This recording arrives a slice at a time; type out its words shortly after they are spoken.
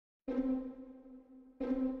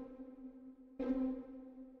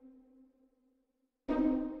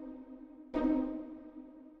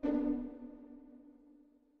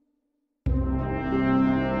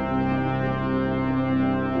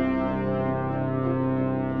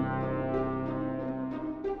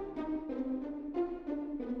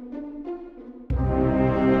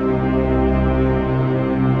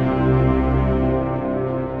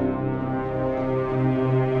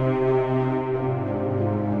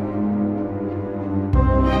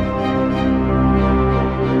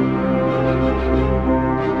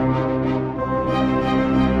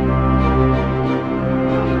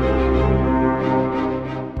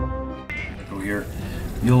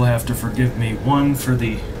have to forgive me. One, for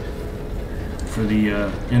the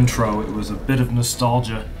intro, it was a bit of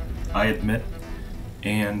nostalgia, I admit,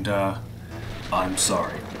 and I'm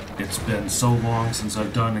sorry. It's been so long since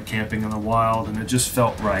I've done a camping in the wild, and it just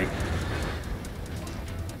felt right.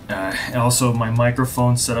 Also, my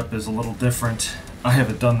microphone setup is a little different. I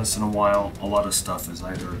haven't done this in a while. A lot of stuff is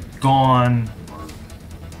either gone or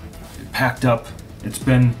packed up. It's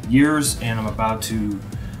been years, and I'm about to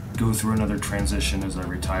go through another transition as I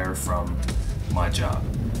retire from my job.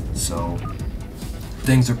 So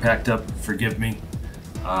things are packed up. Forgive me.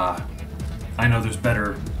 I know there's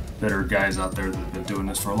better guys out there that have been doing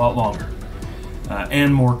this for a lot longer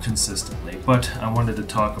and more consistently. But I wanted to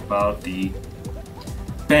talk about the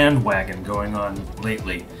bandwagon going on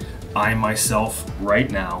lately. I myself,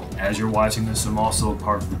 right now, as you're watching this, I'm also a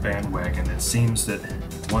part of the bandwagon. It seems that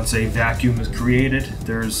once a vacuum is created,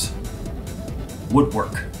 there's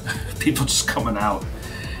woodwork. People just coming out.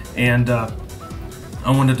 And I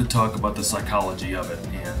wanted to talk about the psychology of it.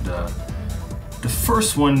 And the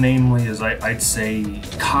first one, namely, is I'd say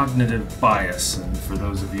cognitive bias. And for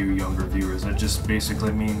those of you younger viewers, that just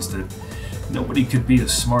basically means that nobody could be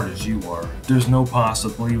as smart as you are. There's no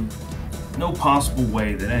possible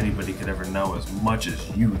way that anybody could ever know as much as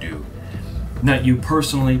you do. Not you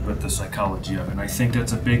personally, but the psychology of it. And I think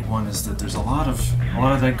that's a big one, is that there's a lot of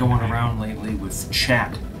that going around lately with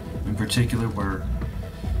chat in particular, where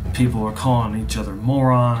people are calling each other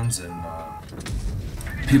morons and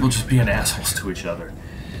people just being assholes to each other.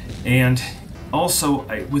 And also,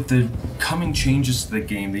 with the coming changes to the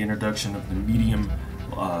game, the introduction of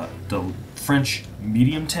the French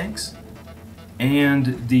medium tanks,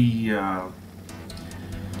 and the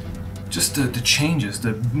changes,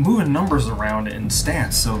 the moving numbers around in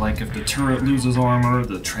stats. So like if the turret loses armor,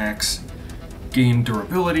 the tracks gain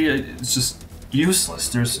durability, it's just useless.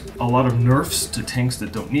 There's a lot of nerfs to tanks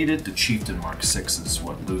that don't need it. The Chieftain Mark 6 is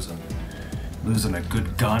what, losing a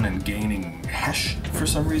good gun and gaining hash for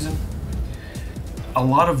some reason. A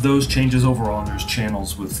lot of those changes overall, and there's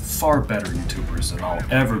channels with far better YouTubers than I'll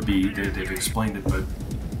ever be. They've explained it, but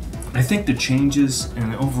I think the changes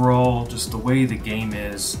and overall just the way the game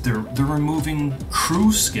is, they're removing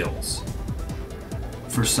crew skills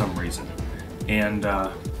for some reason. And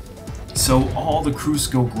so all the crew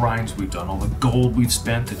skill grinds we've done, all the gold we've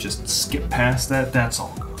spent to just skip past that, that's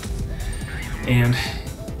all gone. And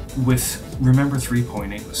remember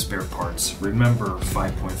 3.8 with spare parts, remember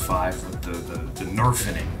 5.5 with the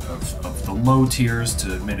nerfing of the low tiers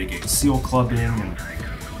to mitigate seal clubbing, and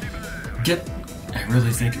I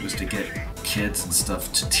really think it was to get kids and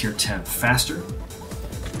stuff to tier 10 faster,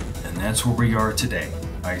 and that's where we are today.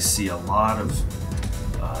 I see a lot of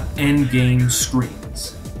end game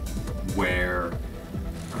screens where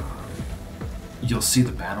you'll see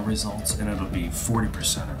the battle results and it'll be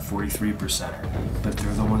 40% or 43%, but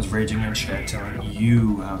they're the ones raging in chat telling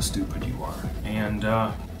you how stupid you are. And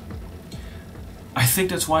I think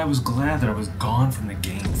that's why I was glad that I was gone from the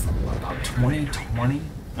game from about 2020,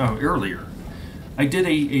 earlier. I did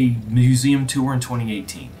a museum tour in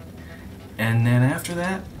 2018, and then after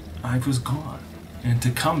that, I was gone. And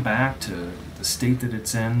to come back to the state that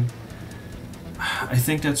it's in, I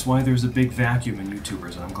think that's why there's a big vacuum in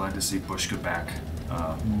YouTubers, and I'm glad to see Bushka back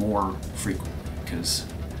more frequently, because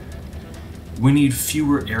we need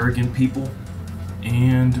fewer arrogant people,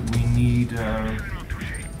 and we need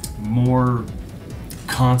more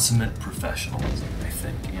consummate professionalism, I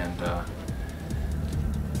think. And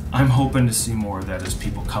I'm hoping to see more of that as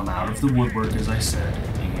people come out of the woodwork, as I said,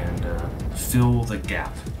 and fill the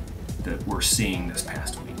gap that we're seeing this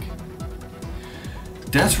past week.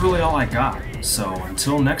 That's really all I got. So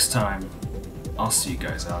until next time, I'll see you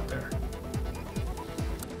guys out there.